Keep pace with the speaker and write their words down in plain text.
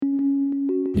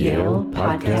Yale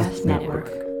Podcast Network.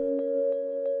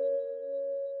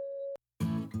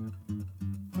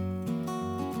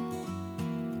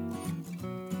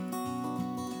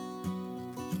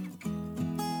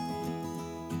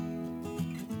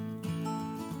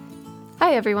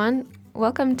 Hi, everyone.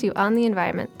 Welcome to On the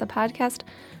Environment, the podcast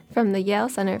from the Yale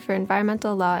Center for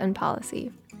Environmental Law and Policy.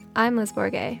 I'm Liz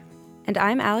Bourguet. And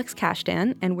I'm Alix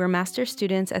Kashdan, and we're master's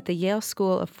students at the Yale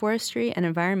School of Forestry and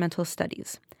Environmental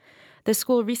Studies. The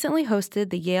school recently hosted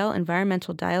the Yale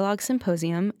Environmental Dialogue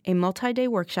Symposium, a multi-day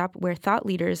workshop where thought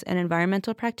leaders and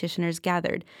environmental practitioners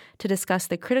gathered to discuss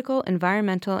the critical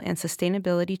environmental and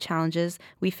sustainability challenges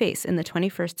we face in the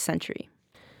 21st century.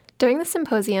 During the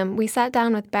symposium, we sat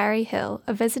down with Barry Hill,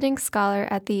 a visiting scholar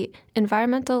at the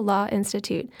Environmental Law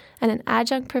Institute and an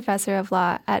adjunct professor of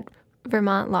law at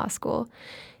Vermont Law School.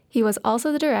 He was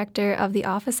also the director of the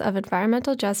Office of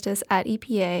Environmental Justice at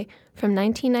EPA from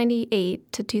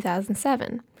 1998 to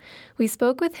 2007. We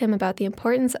spoke with him about the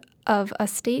importance of a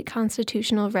state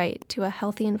constitutional right to a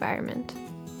healthy environment.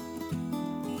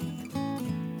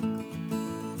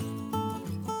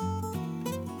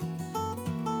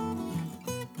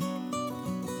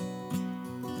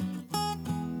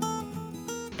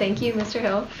 Thank you, Mr.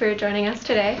 Hill, for joining us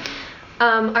today.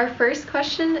 Our first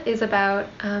question is about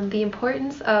the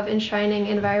importance of enshrining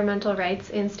environmental rights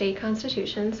in state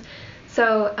constitutions.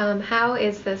 So how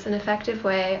is this an effective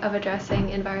way of addressing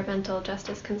environmental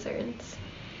justice concerns?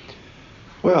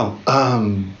 Well,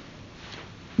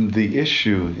 the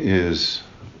issue is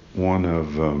one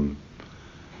of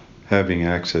having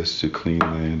access to clean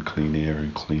land, clean air,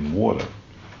 and clean water.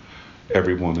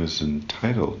 Everyone is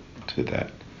entitled to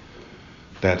that.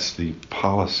 That's the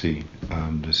policy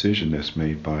decision that's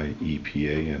made by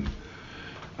EPA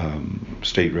and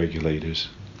state regulators.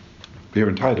 They're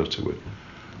entitled to it.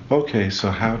 Okay,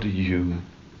 so how do you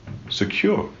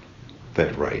secure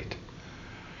that right?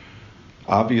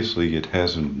 Obviously, it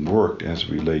hasn't worked as it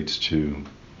relates to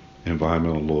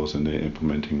environmental laws and their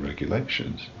implementing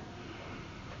regulations.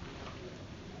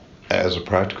 As a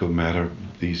practical matter,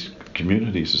 these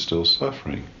communities are still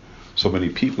suffering. So many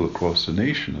people across the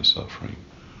nation are suffering.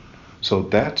 So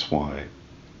that's why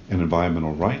an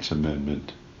environmental rights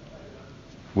amendment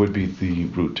would be the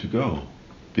route to go.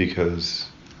 Because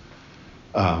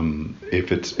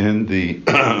if it's in the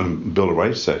Bill of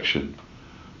Rights section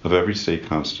of every state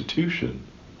constitution,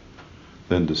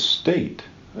 then the state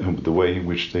and the way in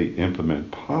which they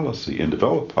implement policy and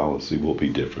develop policy will be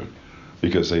different,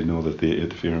 because they know that they're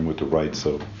interfering with the rights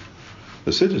of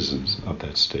the citizens of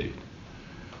that state.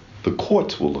 The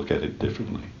courts will look at it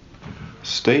differently.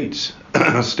 State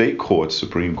courts,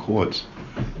 Supreme Courts,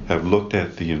 have looked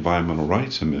at the environmental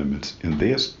rights amendments in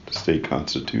their state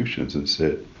constitutions and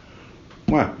said,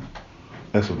 wow,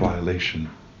 that's a violation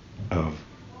of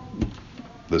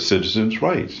the citizens'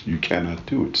 rights. You cannot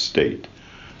do it state.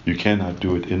 You cannot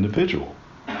do it individual,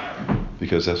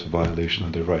 because that's a violation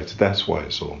of their rights. That's why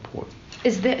it's so important.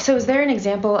 Is there an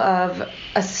example of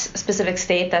a specific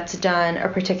state that's done a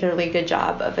particularly good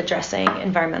job of addressing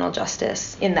environmental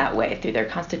justice in that way through their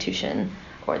constitution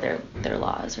or their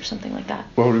laws or something like that?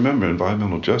 Well, remember,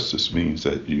 environmental justice means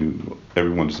that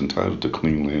everyone is entitled to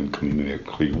clean land, clean air,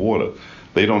 clean water.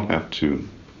 They don't have to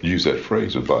use that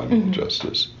phrase, environmental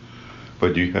justice.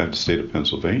 But you have the state of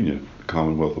Pennsylvania, the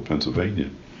Commonwealth of Pennsylvania,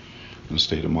 and the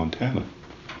state of Montana.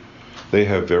 They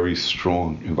have very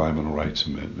strong environmental rights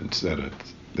amendments that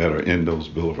are in those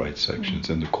Bill of Rights sections,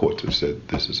 and the courts have said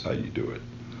this is how you do it.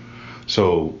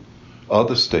 So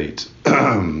other states,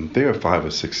 there are 5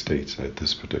 or 6 states at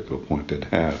this particular point that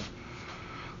have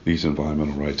these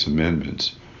environmental rights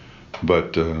amendments.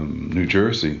 But New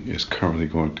Jersey is currently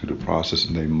going through the process,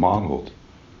 and they modeled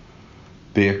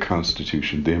their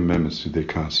constitution, their amendments to their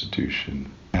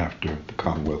constitution after the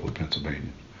Commonwealth of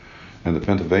Pennsylvania. And the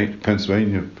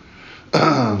Pennsylvania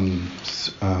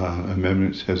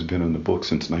amendments has been in the book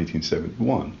since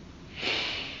 1971.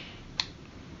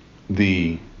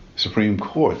 The Supreme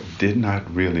Court did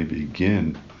not really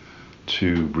begin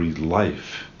to breathe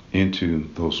life into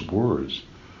those words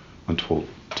until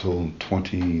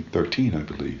 2013, I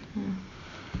believe.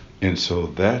 And so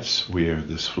that's where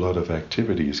this flood of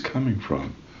activity is coming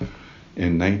from.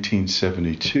 In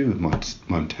 1972,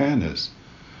 Montana's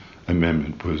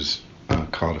amendment was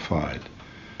codified.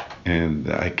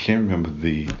 And I can't remember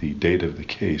the date of the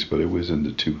case, but it was in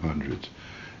the 200s.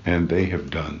 And they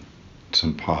have done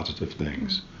some positive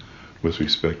things with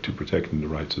respect to protecting the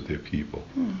rights of their people.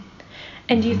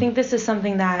 And do you think this is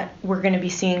something that we're going to be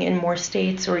seeing in more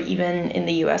states or even in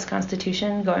the U.S.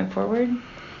 Constitution going forward?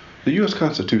 The U.S.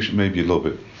 Constitution may be a little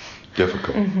bit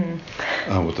difficult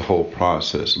with the whole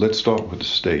process. Let's start with the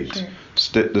states. Sure.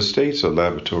 The states are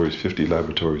laboratories, 50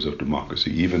 laboratories of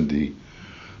democracy. Even the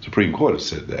Supreme Court has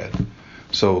said that.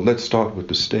 So let's start with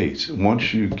the states.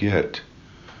 Once you get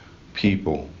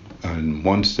people in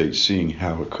one state seeing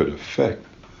how it could affect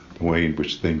the way in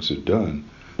which things are done,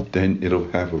 then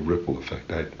it'll have a ripple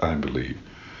effect, I believe.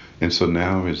 And so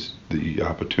now is the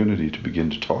opportunity to begin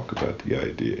to talk about the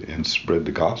idea and spread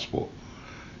the gospel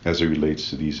as it relates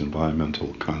to these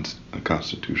environmental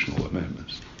constitutional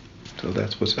amendments. So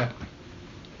that's what's happening.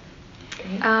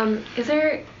 Is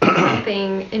there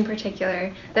something in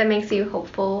particular that makes you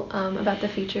hopeful about the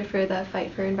future for the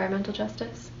fight for environmental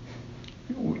justice?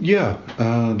 Yeah,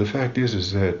 the fact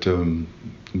is that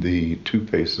the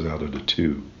toothpaste is out of the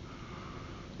tube.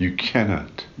 You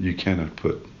cannot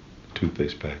put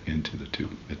toothpaste back into the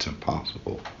tube. It's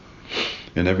impossible.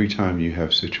 And every time you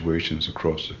have situations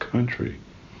across the country,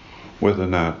 whether or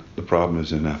not the problem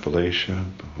is in Appalachia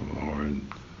or in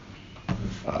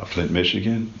Flint,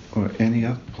 Michigan, or any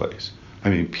other place, I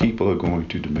mean, people are going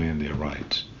to demand their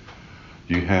rights.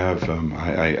 You have,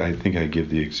 I think I give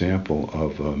the example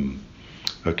of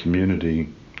a community,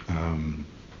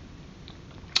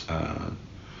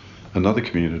 another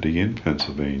community in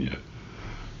Pennsylvania,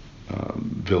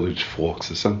 Village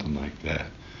Forks or something like that.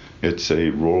 It's a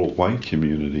rural white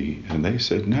community, and they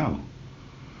said no.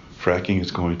 Fracking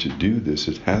is going to do this.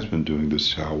 It has been doing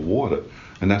this to our water.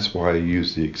 And that's why I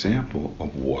use the example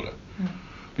of water.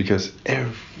 Because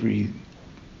every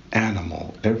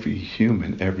animal, every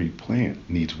human, every plant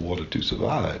needs water to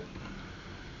survive.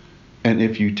 And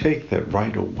if you take that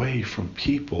right away from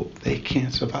people, they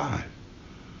can't survive.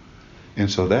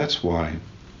 And so that's why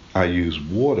I use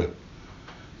water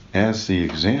as the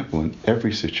example in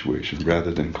every situation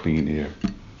rather than clean air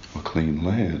or clean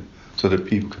land, so that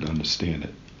people can understand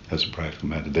it as a practical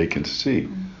matter. They can see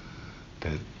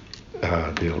that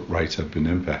their rights have been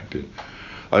impacted.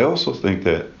 I also think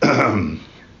that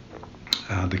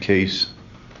the case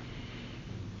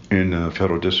in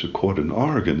federal district court in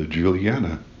Oregon, the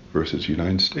Juliana versus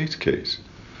United States case,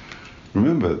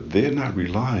 remember, they're not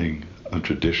relying on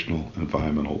traditional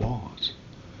environmental laws.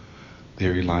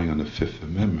 They're relying on the Fifth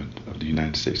Amendment of the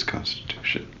United States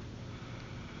Constitution.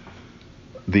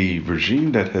 The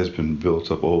regime that has been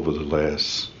built up over the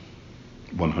last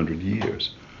 100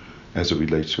 years as it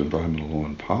relates to environmental law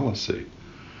and policy,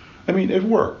 I mean, it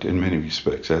worked in many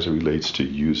respects as it relates to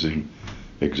using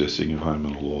existing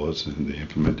environmental laws and the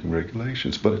implementing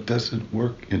regulations, but it doesn't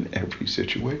work in every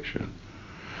situation.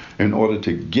 In order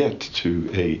to get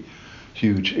to a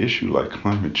huge issue like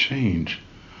climate change,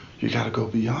 you got to go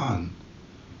beyond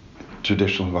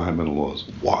traditional environmental laws.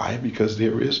 Why? Because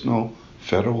there is no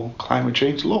federal climate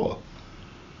change law.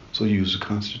 So use the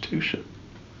Constitution.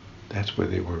 That's where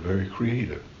they were very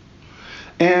creative.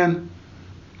 And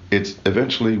it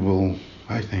eventually will,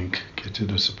 I think, get to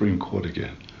the Supreme Court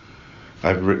again.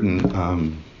 I've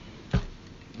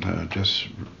just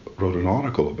wrote an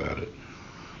article about it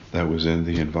that was in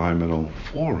the Environmental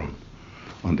Forum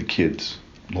on the kids'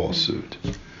 lawsuit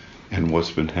and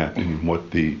what's been happening and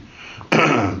what the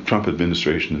Trump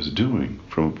administration is doing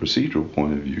from a procedural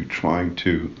point of view, trying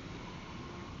to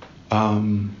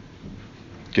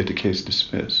get the case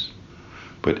dismissed.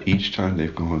 But each time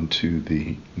they've gone to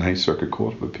the Ninth Circuit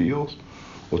Court of Appeals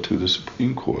or to the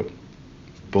Supreme Court,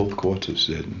 both courts have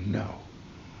said no.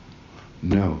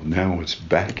 No, now it's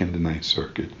back in the Ninth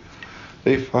Circuit.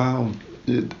 They filed,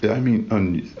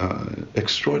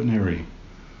 extraordinary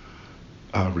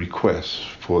requests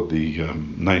for the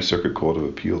Ninth Circuit Court of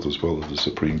Appeals as well as the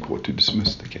Supreme Court to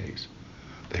dismiss the case.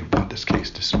 They want this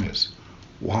case dismissed.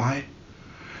 Why?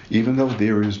 Even though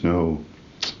there is no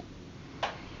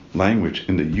language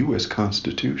in the U.S.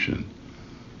 Constitution,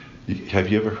 have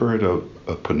you ever heard of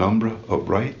a penumbra of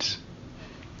rights?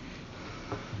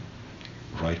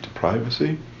 Right to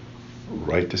privacy,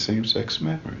 right to same-sex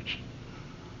marriage.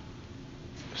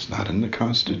 It's not in the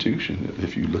Constitution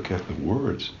if you look at the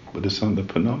words, but it's on the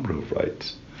penumbra of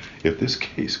rights. If this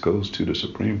case goes to the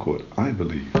Supreme Court, I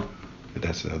believe that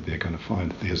that's how they're going to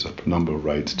find that there's a penumbra of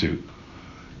rights to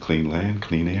clean land,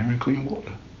 clean air, and clean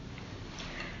water.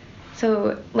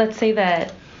 So let's say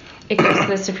that it goes to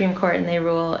the Supreme Court and they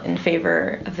rule in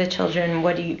favor of the children.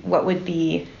 What would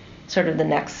be sort of the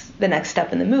next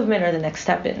step in the movement, or the next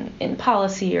step in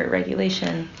policy or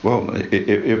regulation? Well,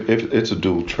 if it's a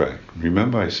dual track.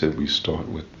 Remember I said we start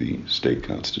with the state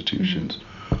constitutions.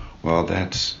 Mm-hmm. Well,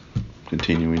 that's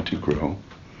continuing to grow.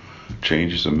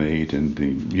 Changes are made in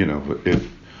if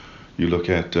you look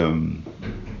at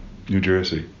New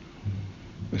Jersey,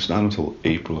 it's not until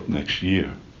April of next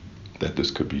year that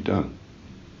this could be done.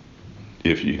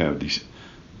 If you have these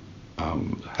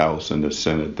House and the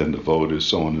Senate, then the voters,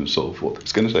 so on and so forth.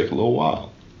 It's going to take a little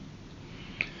while.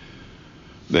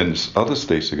 Then other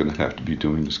states are going to have to be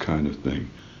doing this kind of thing.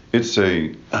 It's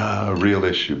a real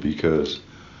issue because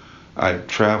I've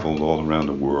traveled all around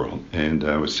the world, and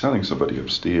I was telling somebody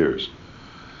upstairs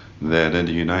that in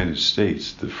the United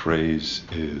States, the phrase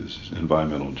is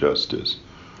environmental justice.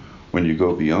 When you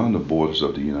go beyond the borders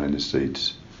of the United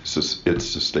States, it's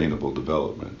sustainable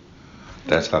development.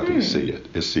 That's how they see it.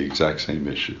 It's the exact same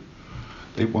issue.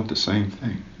 They want the same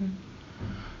thing.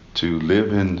 To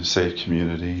live in safe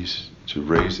communities, to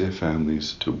raise their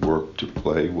families, to work, to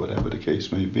play, whatever the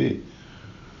case may be.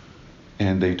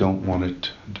 And they don't want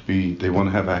it to be, they want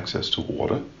to have access to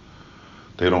water.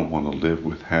 They don't want to live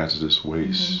with hazardous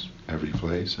waste every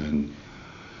place. And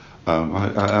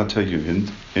I'll tell you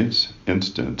an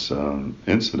incident.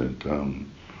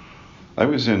 I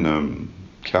was in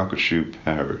Calcasieu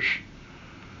Parish.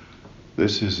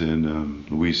 This is in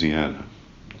Louisiana.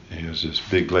 There's this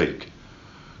big lake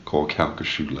called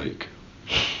Calcasieu Lake.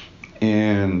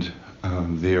 And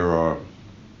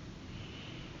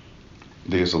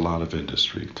there's a lot of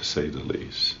industry, to say the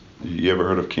least. You ever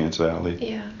heard of Cancer Alley?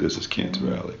 Yeah. This is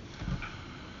Cancer Alley,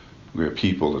 where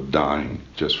people are dying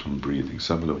just from breathing.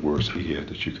 Some of the worst air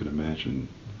that you could imagine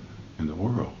in the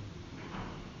world.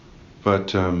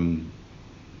 But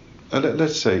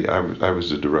let's say I was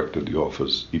the director of the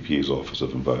EPA's Office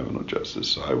of Environmental Justice.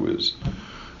 So I was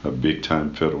a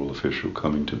big-time federal official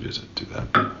coming to visit to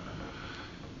that.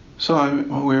 So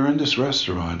we're in this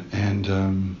restaurant,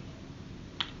 and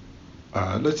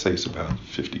let's say it's about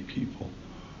 50 people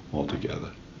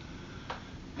altogether.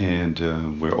 And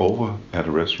we're over at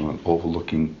a restaurant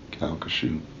overlooking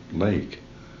Calcasieu Lake.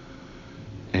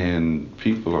 And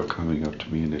people are coming up to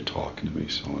me and they're talking to me,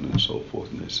 so on and so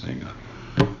forth, and they're saying,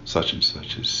 such and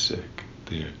such is sick.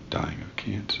 They're dying of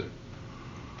cancer.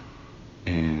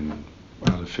 And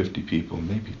out of 50 people,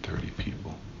 maybe 30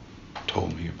 people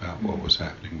told me about what was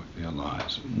happening with their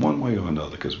lives, one way or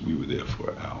another, because we were there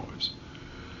for hours.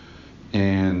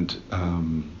 And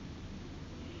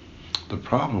the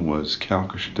problem was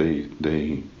Calcasieu,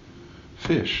 they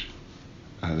fish.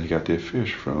 They got their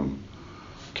fish from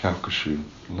Calcasieu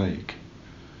Lake,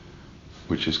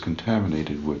 which is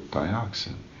contaminated with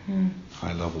dioxin,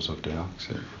 high levels of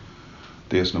dioxin.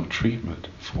 There's no treatment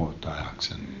for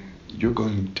dioxin. You're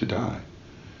going to die.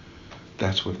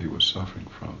 That's what they were suffering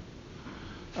from.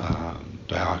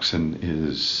 Dioxin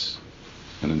is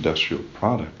an industrial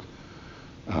product.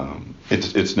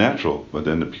 It's natural, but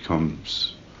then it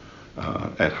becomes,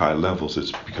 at high levels,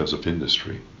 it's because of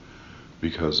industry,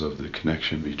 because of the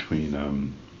connection between,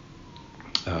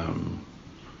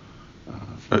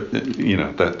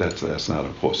 that's not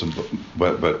important,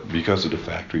 but because of the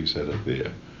factories that are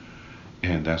there,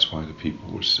 and that's why the people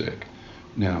were sick.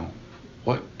 Now,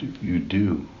 what do you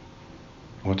do?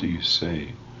 What do you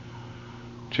say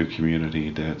to a community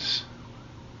that's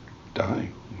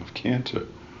dying of cancer?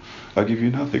 I'll give you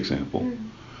another example.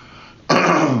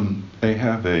 They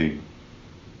have a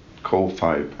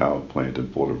coal-fired power plant in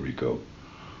Puerto Rico.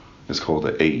 It's called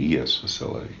the AES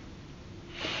facility.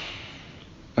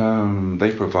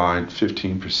 They provide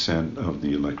 15% of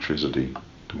the electricity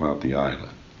throughout the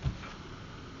island.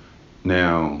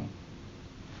 Now,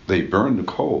 they burn the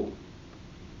coal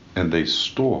and they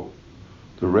store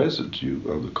the residue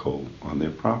of the coal on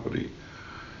their property.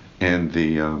 And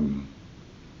the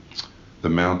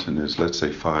mountain is, let's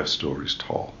say, 5 stories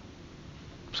tall.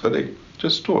 So they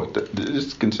just store it.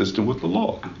 It's consistent with the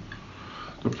law.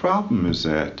 The problem is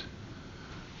that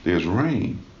there's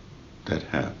rain that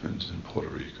happens in Puerto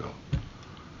Rico.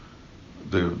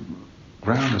 The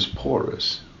ground is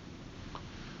porous.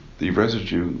 The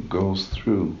residue goes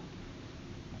through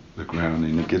the ground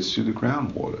and it gets to the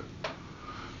groundwater.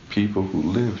 People who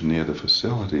live near the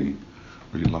facility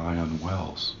rely on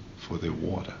wells for their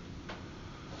water.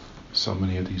 So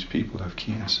many of these people have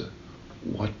cancer.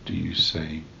 What do you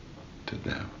say to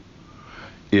them?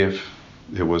 If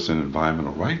there was an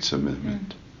environmental rights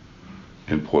amendment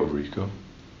in Puerto Rico,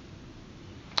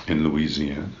 in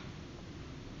Louisiana,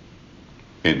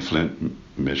 in Flint,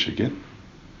 Michigan,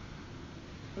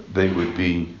 they would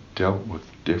be dealt with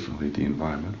differently, the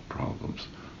environmental problems,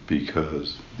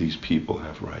 because these people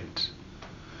have rights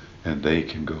and they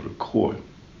can go to court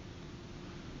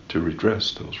to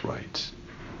redress those rights.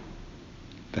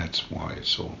 That's why it's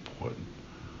so important.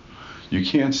 You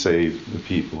can't save the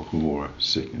people who are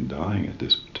sick and dying at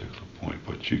this particular point,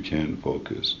 but you can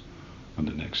focus on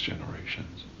the next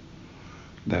generations.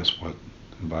 That's what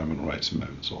Environmental Rights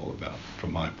Amendment is all about,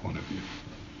 from my point of view.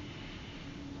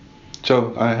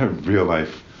 So I have real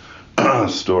life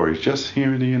stories just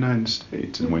here in the United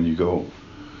States. And when you go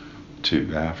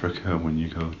to Africa, when you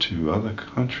go to other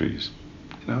countries,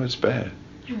 it's bad.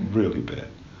 It's really bad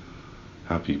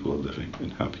how people are living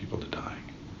and how people are dying.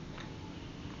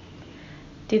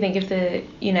 Do you think if the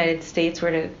United States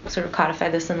were to sort of codify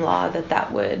this in law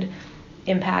that would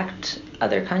impact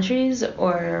other countries,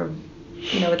 or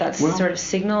would that sort of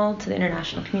signal to the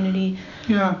international community?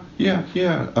 Yeah.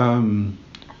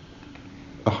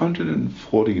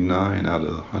 149 out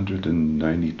of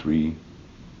 193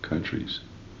 countries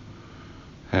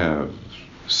have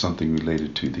something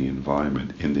related to the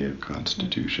environment in their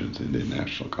constitutions, in their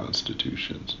national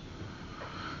constitutions.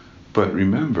 But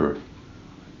remember,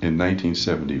 in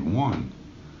 1971,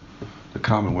 the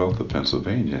Commonwealth of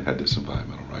Pennsylvania had this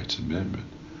Environmental Rights Amendment,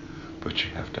 but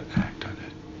you have to act on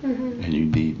it, and you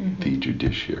need the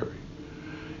judiciary.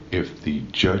 If the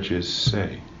judges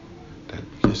say that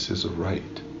this is a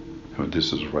right, and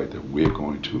this is a right that we're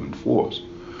going to enforce,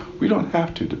 we don't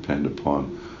have to depend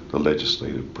upon the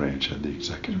legislative branch and the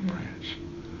executive branch.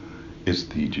 It's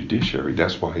the judiciary.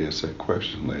 That's why I asked that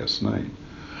question last night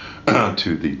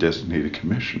to the designated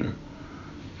commissioner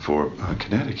for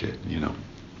Connecticut,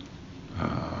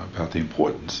 about the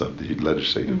importance of the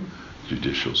legislative,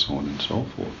 judicial, so on and so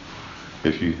forth.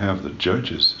 If you have the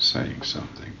judges saying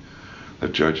something, the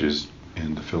judges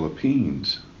in the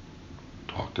Philippines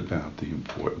talked about the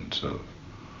importance of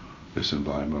this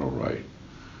environmental right.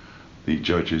 The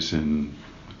judges in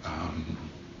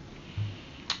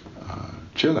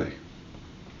Chile,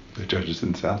 the judges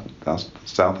in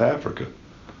South Africa,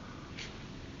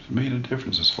 it's made a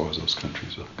difference as far as those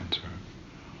countries are concerned.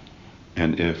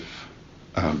 And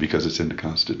because it's in the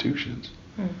constitutions,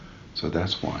 so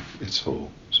that's why it's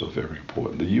so very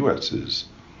important. The U.S. is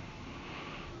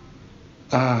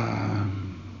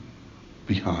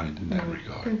behind in that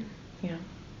regard. Yeah,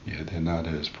 they're not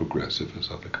as progressive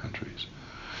as other countries.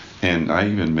 And I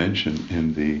even mentioned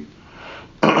in the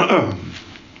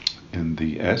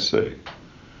essay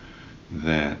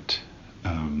that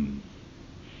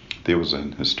there was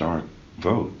an historic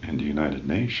vote in the United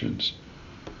Nations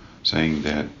saying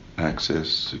that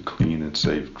access to clean and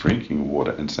safe drinking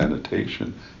water and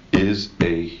sanitation is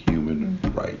a human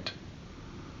right.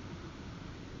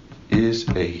 Is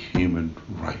a human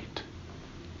right.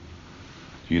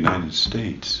 The United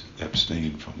States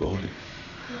abstained from voting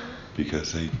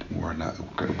because they were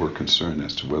concerned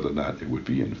as to whether or not it would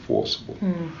be enforceable.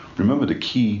 Remember, the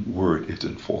key word is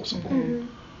enforceable.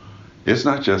 It's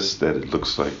not just that it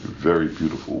looks like very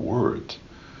beautiful words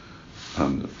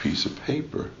on a piece of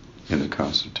paper. In the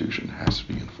Constitution, it has to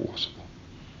be enforceable.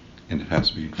 And it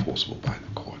has to be enforceable by the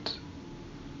courts.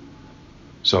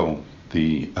 So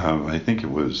I think it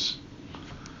was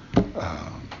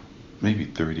maybe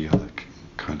 30 other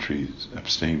countries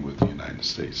abstained with the United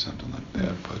States, something like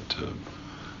that. But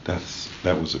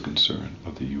that was a concern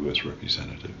of the U.S.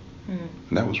 representative. And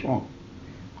that was wrong,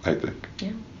 I think.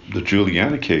 Yeah. The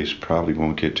Juliana case probably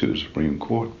won't get to the Supreme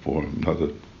Court for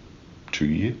another 2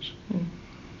 years.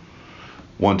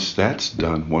 Once that's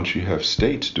done, once you have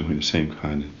states doing the same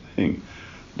kind of thing,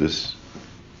 this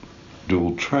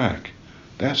dual track,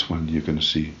 that's when you're going to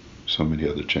see so many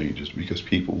other changes, because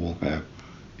people will have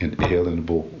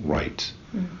inalienable rights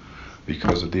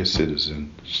because of their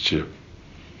citizenship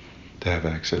to have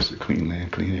access to clean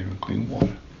land, clean air, and clean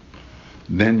water.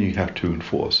 Then you have to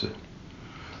enforce it.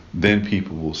 Then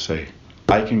people will say,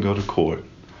 I can go to court,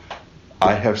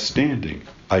 I have standing,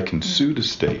 I can sue the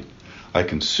state, I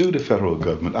can sue the federal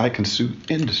government, I can sue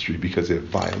industry because they're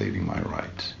violating my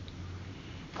rights.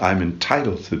 I'm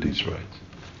entitled to these rights.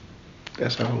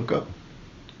 That's how it'll go.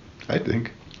 I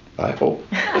think. I hope.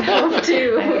 I hope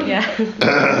too.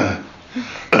 Yeah.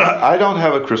 I don't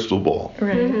have a crystal ball.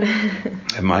 Right.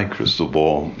 And my crystal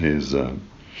ball is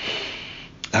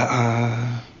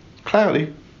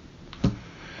cloudy.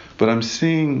 But I'm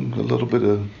seeing a little bit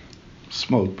of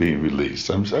smoke being released.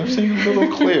 I'm seeing a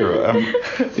little clearer.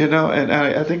 And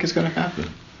I think it's going to happen.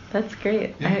 That's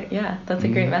great. Yeah. That's a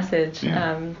great message.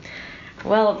 Yeah.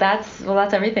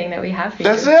 That's everything that we have for you.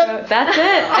 That's it? So that's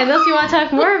it. Unless you want to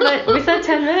talk more, but we said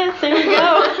 10 minutes. There you go.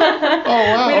 Oh,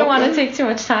 wow. We don't want to take too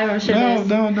much time. I'm sure No,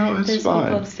 there's it's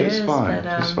fine. upstairs, It's fine.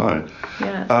 But, It's fine.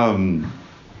 Yeah.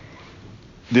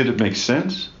 Did it make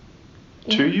sense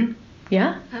to you?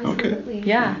 Yeah. Absolutely. Okay.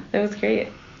 Yeah, it was great.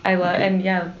 I love, and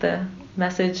the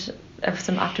message of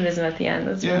some optimism at the end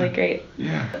was really great.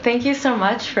 Yeah. Thank you so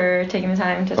much for taking the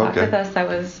time to talk with us. That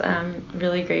was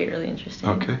really great, really interesting.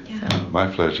 Okay. So. My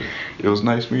pleasure. It was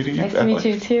nice meeting you. Nice to meet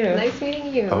you too. Nice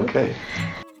meeting you.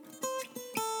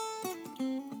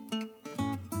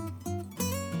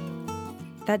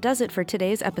 That does it for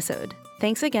today's episode.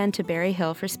 Thanks again to Barry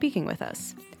Hill for speaking with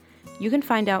us. You can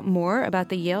find out more about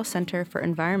the Yale Center for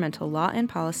Environmental Law and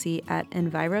Policy at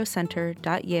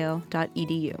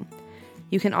envirocenter.yale.edu.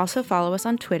 You can also follow us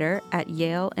on Twitter at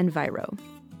Yale Enviro.